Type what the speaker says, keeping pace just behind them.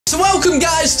So welcome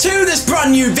guys to this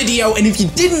brand new video, and if you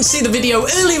didn't see the video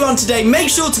earlier on today, make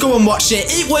sure to go and watch it.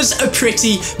 It was a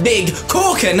pretty big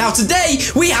corker. Now today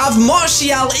we have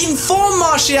Martial, informed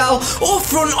Martial, up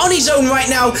front on his own right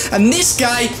now, and this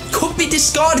guy could be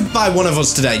discarded by one of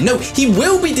us today. No, he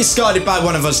will be discarded by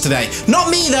one of us today. Not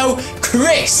me though,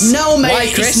 Chris. No mate,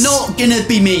 Why, Chris? it's not gonna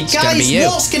be me. Guys, be you.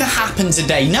 what's gonna happen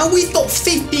today? Now we've got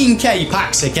 15k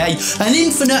packs, okay? An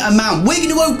infinite amount. We're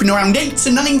gonna open around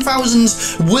 8,000 to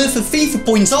 9,000 worth of FIFA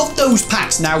points off those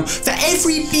packs now. For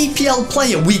every BPL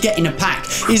player we get in a pack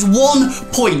is 1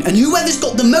 point, and whoever's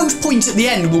got the most points at the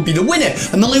end will be the winner,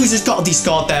 and the loser's got to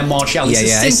discard their Martial.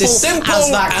 It's as simple as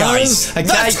that, guys.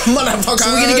 Okay, so we're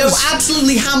gonna go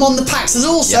absolutely ham on the packs. There's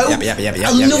also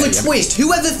another twist.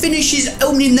 Whoever finishes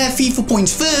owning their FIFA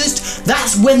points first,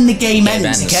 that's when the game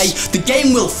ends. Okay, the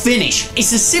game will finish.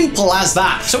 It's as simple as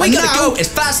that. So we gotta go as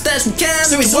fast as we can.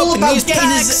 So it's all about getting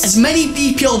as many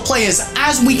BPL players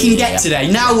as we can get today.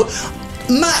 Now,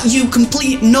 Matt, you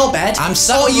complete knobhead. I'm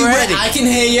so ready. I can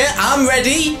hear you. I'm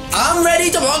ready. I'm ready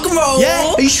to rock and roll.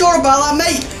 Yeah, are you sure about that,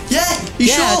 mate? Yeah, you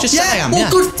sure? Just I am.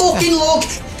 Well, good fucking luck.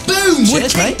 Boom, we're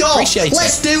kicked off.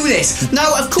 Let's do this.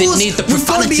 Now, of course, we've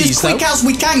got to be as quick as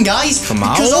we can, guys. Come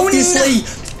on. Because obviously,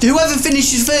 whoever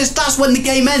finishes first, that's when the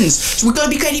game ends. So we've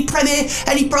got to be any Premier,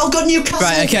 any Pro. Got Newcastle.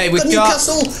 Right, okay, we've got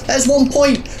Newcastle. There's 1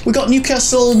 point. We got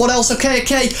Newcastle. What else? Okay.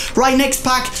 Right, next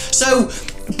pack. So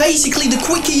basically, the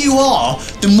quicker you are,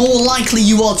 the more likely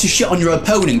you are to shit on your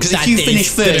opponent. Because if you finish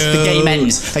first, the game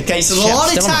ends. Okay, so there's a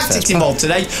lot of tactics involved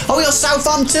today. Oh, we got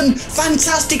Southampton.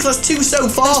 Fantastic. That's 2 so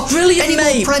far. That's brilliant,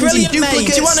 mate. Brilliant, mate.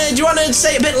 Do you want to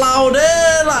say it a bit louder?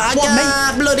 Like, what,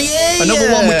 mate? Bloody yeah.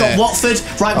 Another one. We've got Watford.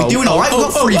 Right, we're doing all right. We've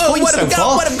got 3 points so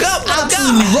far.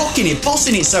 Absolutely rocking it,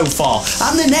 bossing it so far.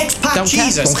 And the next pack,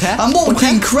 Jesus. And what would be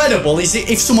incredible is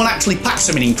if someone actually packs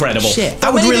something incredible. Shit.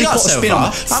 That would really put a spin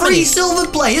on it. 3 silver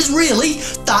players, really?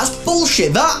 That's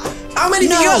bullshit. How many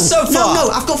have you got so far? No,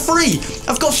 I've got 3.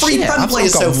 I've got 3 Prem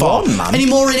players so far. Any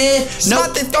more in here? No.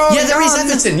 Yeah, there is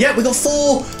Everton. Yeah, we got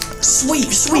 4. Sweet.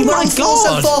 Oh my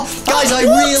God. So far. Guys, I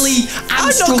really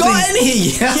am struggling. I've not got any.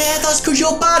 Yeah, that's because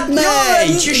you're bad,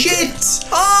 mate. You're shit.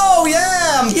 Oh,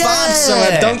 yeah, I'm bad, so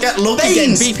I don't get lucky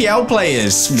getting BPL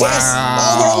players. Wow. Yes.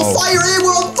 Oh, we're on fire here.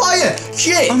 We're on fire.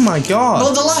 Shit. Oh, my God.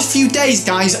 Well, the last few days,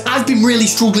 guys, I've been really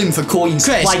struggling for coins.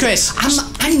 Chris.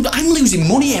 I'm losing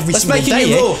money every single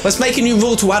day. Let's make a new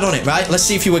rule to add on it, right? Let's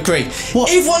see if you agree. What?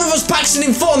 If one of us packs an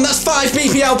inform, that's 5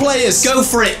 BPL players. Go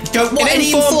for it. Go. What,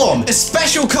 any inform? A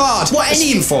special card. What,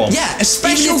 any inform? Yeah, a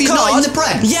special Even if card. Not in the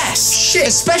Prem? Yes. Shit.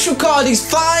 A special card is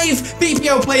 5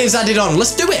 BPL players added on.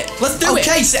 Let's do it. Let's do it.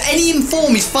 Okay, so any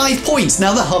inform is 5 points.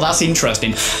 Now, that's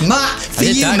interesting. Matt, for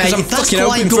you, mate, that's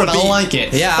quite good. I like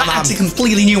it. Yeah, that adds a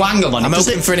completely new angle on it. I'm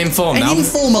hoping for an inform now. An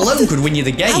inform alone could win you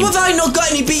the game. How have I not got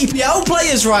any BPL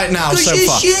players right now so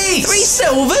far? Shit. 3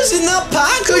 silvers in that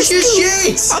pack. Because you're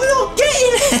shit. I'm not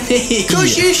getting any.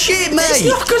 Because you're shit, mate. It's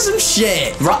not because I'm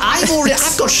shit. Right, I've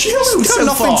got shit loads so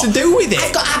far. Nothing to do with it.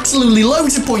 I've got absolutely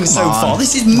loads of points so far.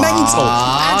 This is mental.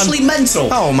 Actually mental.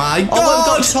 Oh my God. Oh, we've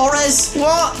got Torres.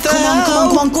 What the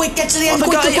Come on, quick, get to the end,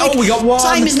 quick. Oh, we got 1.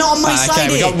 Time is not on my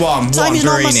side here. Okay, we got 1. Time is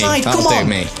not on my side. Come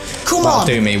on. Come on.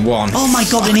 Do me 1. Oh my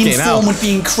God, an inform would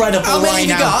be incredible. How many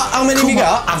have you got? How many have you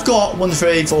got? I've got 1,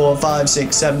 3, 4, 5,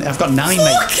 6, 7. I've got 9,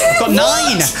 mate. I've got 9.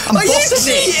 I'm Are you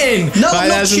cheating? No, I'm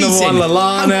not cheating.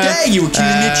 How dare you accuse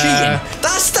me of cheating?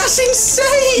 That's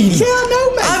insane. Yeah, I know,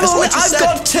 mate. I've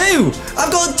got 2.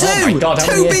 I've got 2. Oh my God,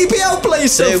 2 BPL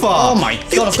players so far. Oh my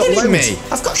God, I've got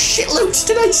loads. I've got shitloads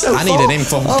today so far. I need an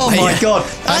inform. Oh my God.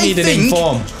 I need an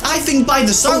inform. I think by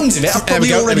the sounds of it, I've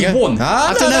probably already won.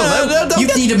 I don't know though. You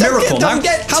need a miracle now.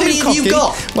 How many have you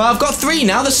got? Well, I've got 3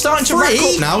 now. They're starting to rack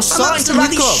up now. Starting to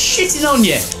rack up. Shitting on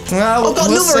you. Well, I've got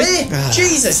another here.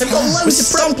 Jesus, I've got loads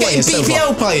of Prem players so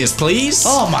far. BPL players, please.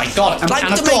 Oh my God. And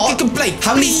I've got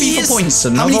how many FIFA points?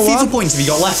 How many FIFA points have you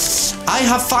got left? I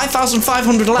have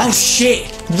 5,500 left. Oh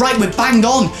shit. Right, we're banged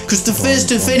on, because the first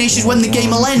to finish is when the game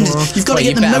will end. You've got to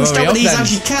get the most out of these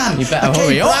as you can. You better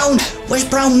hurry up. Brown. Where's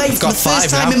Brown, mate? For the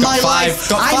first time in my life.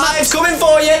 Got 5 coming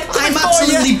for you. I'm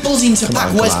absolutely buzzing to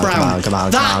pack West Brown.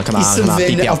 That is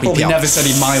something I've probably never said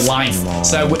in my life.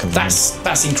 So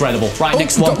that's incredible. Right,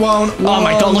 next one. Oh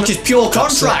my God, look, it's pure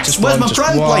contracts. Where's my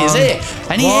Prem players here?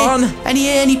 Any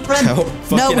here? Any Prem?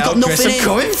 No, we've got nothing here. I'm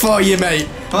coming for you, mate.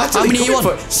 How many are you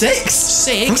on? 6.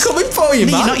 6? I'm coming for you,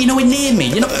 man. You're nowhere near me.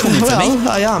 You're not coming for me.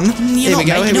 I am. Here we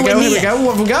go.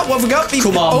 What have we got?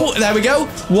 Come on. Oh, there we go.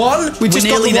 1. We're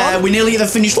nearly there. We're nearly at the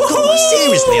finish.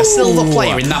 Seriously, a silver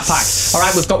player in that pack. All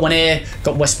right, we've got one here.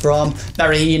 Got West Brom.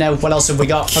 Very, what else have we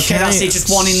got? Okay, that's it. Just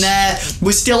one in there.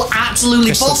 We're still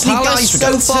absolutely bossing, guys.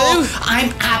 So far,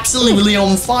 I'm absolutely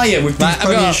on fire with these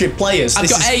Premiership players. I've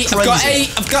got 8.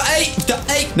 I've got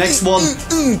 8. Next one.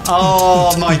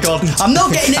 Oh my god. I'm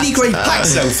not getting any great packs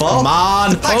so far. Come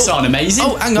on. The packs aren't amazing.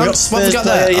 Oh, hang on. What have we got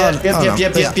there?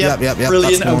 Yep.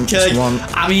 Brilliant. Okay.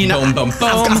 I mean,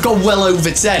 I've got well over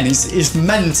 10. It's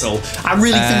mental. I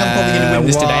really think I'm probably going to win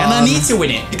this today. And I need to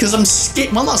win it because I'm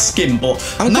well, not skim, but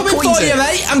I'm coming for you,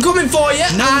 mate. I'm coming for you.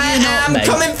 No, you're not, mate.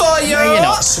 Coming for you. No, you're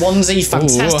not. Swansea,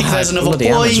 fantastic. There's another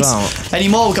point. Any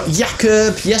more? We've got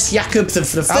Jakob. Yes, Jakob. For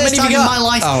the first time in my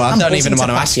life. Oh, I don't even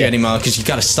want to ask you anymore because you've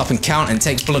got to stop and count and it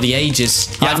takes bloody ages.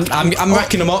 Yeah, I'm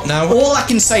racking them up now. All I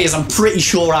can say is I'm pretty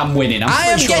sure I'm winning. I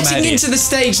am getting into the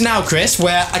stage now, Chris,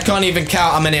 where I can't even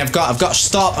count how many I've got. I've got to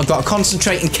stop. I've got to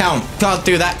concentrate and count. Can't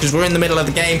do that because we're in the middle of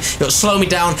the game. It'll slow me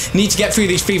down. Need to get through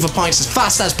these FIFA points as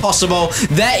fast as possible.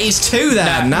 There is 2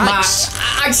 there. Nice.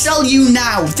 Matt, I tell you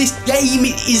now, this game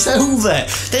is over.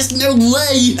 There's no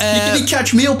way you're going to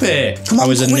catch me up here. Come on, I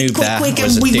was a noob there.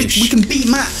 We can beat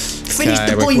Matt. Finish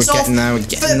the points off.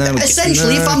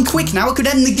 Essentially, if I'm quick now, I could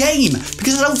end the game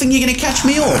because I don't think you're going to catch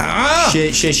me up.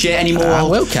 Shit. Any more? I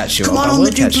will catch you up. Come on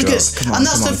the duplicates. And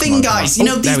that's the thing, guys.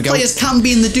 These players can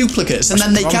be in the duplicates and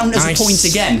then they count as a point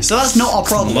again. So that's not a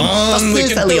problem. That's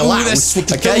perfectly allowed.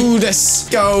 Let's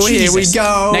go. Here we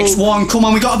go. Next one. Come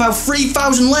on. We got about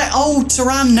 3,000 left. Oh,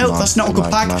 Turan. No, that's not a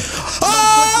good pack.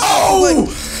 Oh!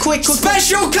 Quick.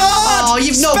 Special card! Oh,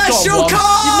 you've not got one.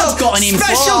 Card! You've not got an info.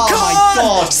 Special card!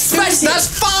 Oh my god. That's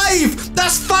 5!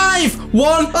 That's 5!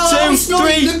 1, 2,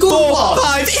 3, 4,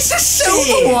 5. It's a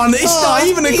silver one! It's not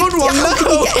even a good one, How can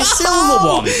you get a silver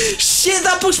one? Shit,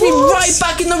 that puts me right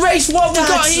back in the race. What have we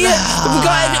got here? Have we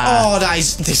got any?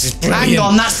 This is brilliant. Hang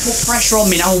on, that's put pressure on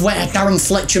me now. Where? Darren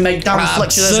Fletcher, mate. Darren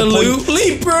Fletcher, there's a point.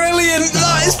 Absolutely brilliant.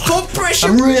 That is put pressure.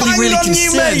 I'm really on concerned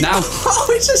you, mate. now. Oh,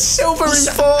 it's a silver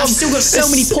inform. I've still got so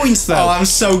many points, though. Oh, I'm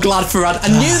so glad for that. I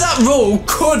knew that rule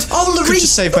could. Oh, Lloris.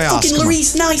 Save my ass. Fucking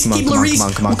Lloris. Nice. Keep Lloris.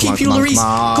 We'll keep you, Lloris.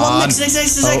 Come on,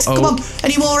 next. Come on.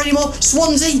 Any more?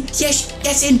 Swansea. Yes,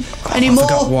 get in. Any more? I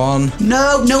got one.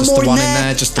 No more in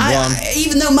there. Just the one.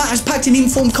 Even though Matt has packed an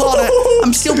informed card,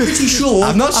 I'm still pretty sure.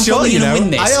 I'm not sure, you know.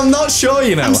 I am not sure,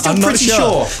 you know. I'm still pretty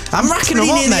sure. I'm racking them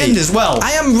up, mate. As well.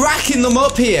 I am racking them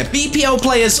up here. BPL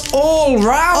players all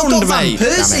round, mate. Van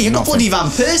Persie. You got bloody Van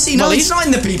Persie. Well, he's not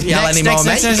in the BPL anymore,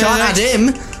 mate. You can't add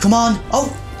him. Come on.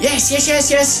 Oh. Yes.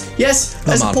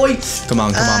 There's a point. Come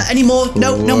on. Any more?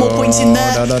 No more points in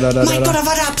there. My God, I've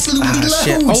had absolutely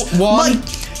loads. Oh,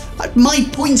 1. My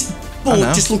points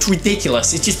board just looks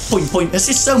ridiculous. It's just point. There's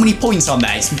just so many points on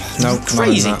there. It's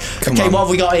crazy. Okay, what have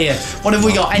we got here? What have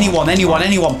we got? Anyone?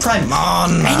 Prem. Come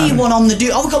on, man. Anyone on the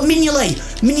dude? Oh, we got Mignolet.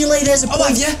 There's a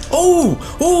point. Yeah. Oh.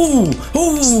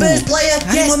 Spurs player.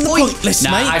 Yes, point. Listen,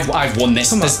 mate. I've won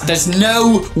this. There's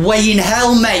no way in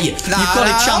hell, mate. You've got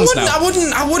a chance now.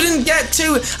 I wouldn't get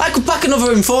too. I could pack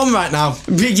another inform right now.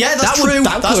 Yeah, that's true.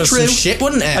 That's true. Shit,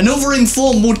 wouldn't it? Another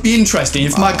inform would be interesting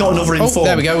if Mike got another inform.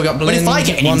 There we go. We got Blind. But if I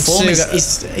get an inform,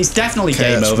 it's definitely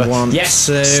game over. Yes,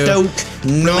 Stoke.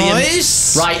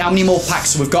 Nice. Right, how many more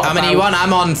packs we've got? How many?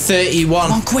 I'm on 31.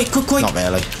 Come on, quick. Not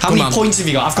really. How many points have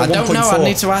you got? I've got 1.4.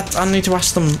 I need to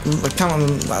ask them. Count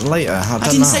them later. I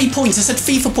didn't say points. I said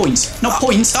FIFA points, not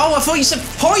points. Oh, I thought you said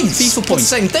points. FIFA points.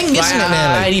 Same thing, isn't it?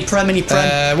 Nearly. Any prem.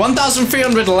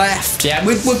 1,300 left. Yeah,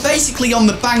 we're basically on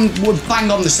the bang. We're bang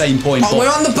on the same point. Oh,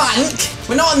 we're on the bank.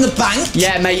 We're not on the bank.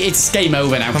 Yeah, mate, it's game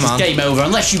over now. It's game over.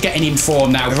 Unless you get an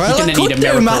inform now. Well, you're gonna need a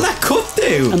miracle. Man, I could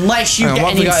do. Unless you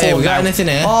get an inform. We got anything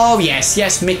here? Oh,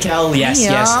 yes, Mikel, yes.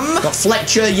 Got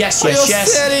Fletcher, yes.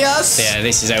 Serious? Yeah,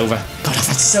 this is over. God, I've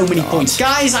had so many points.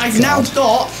 Guys, I've now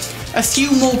got a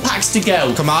few more packs to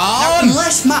go. Come on. Now,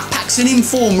 unless Matt packs an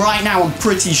inform right now, I'm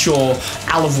pretty sure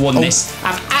I'll have won this.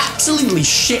 I've absolutely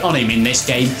shit on him in this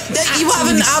game. You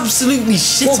haven't absolutely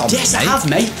shit on him, yes, I have,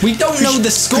 mate. We don't know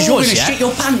the scores you're gonna yet. shit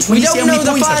your pants when we you don't see how know many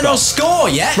the points I've final got. score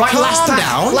yet. Right, Calm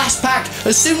last pack.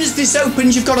 As soon as this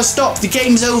opens, you've got to stop. The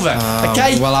game's over.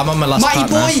 Okay? Well, I'm on my last pack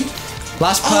now. Mighty boy.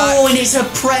 Last pack. Oh, and it's a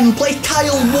Prem play.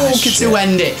 Kyle Walker to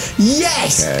end it.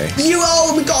 Yes. Okay.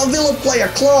 We got a Villa player.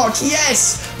 Clark.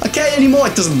 Yes. Okay, anymore.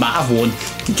 It doesn't matter. I've won.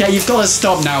 Okay, you've got to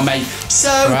stop now, mate. So,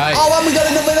 and we got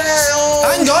another there.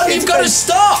 Oh, hang on, you've got to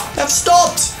stop. I've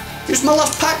stopped. Here's my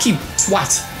last pack, you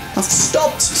twat. I've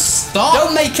stopped. Stop.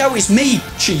 Don't make out it's me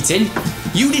cheating.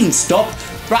 You didn't stop.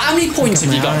 Right, how many points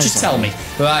have you got? Just tell me.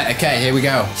 Right, okay, here we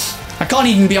go. I can't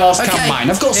even be asked to count mine.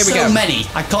 I've got here we so go. many.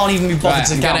 I can't even be bothered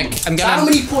to count. So how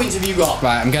many points have you got?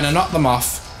 Right, I'm gonna knock them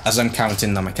off as I'm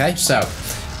counting them, okay? So,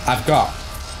 I've got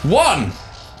 1,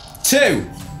 2,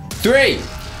 3,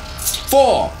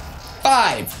 4,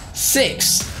 5, 6,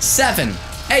 7,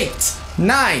 8,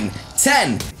 9,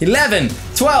 10, 11,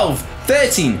 12,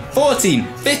 13, 14,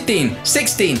 15,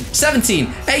 16,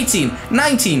 17, 18,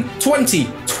 19, 20,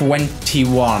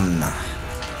 21.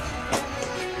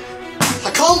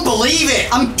 I can't believe it.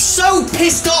 I'm so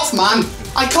pissed off, man.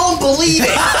 I can't believe it.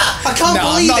 I can't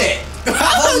believe it.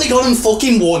 I've only got him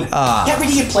fucking one. Get rid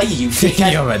of your player, you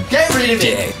dickhead. Get rid of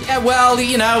it. Yeah, well,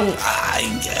 you know,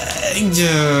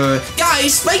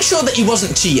 guys, make sure that he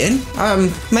wasn't cheating.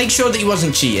 Make sure that he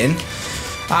wasn't cheating.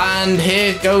 And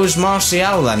here goes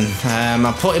Martial then.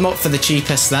 I put him up for the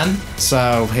cheapest then.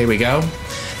 So here we go.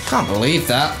 Can't believe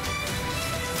that.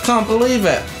 Can't believe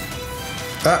it.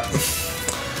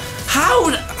 How?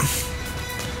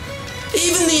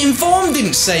 Even the informed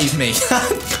didn't save me.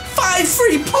 5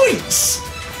 free points.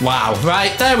 Wow.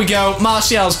 Right, there we go.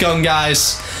 Martial's gone,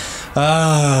 guys.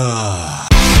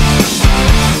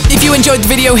 If you enjoyed the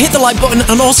video, hit the like button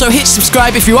and also hit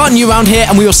subscribe if you are new around here,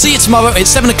 and we will see you tomorrow at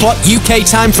 7 o'clock UK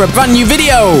time for a brand new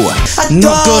video.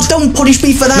 Not good. Don't punish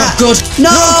me for that. Not good.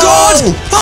 No. Not good.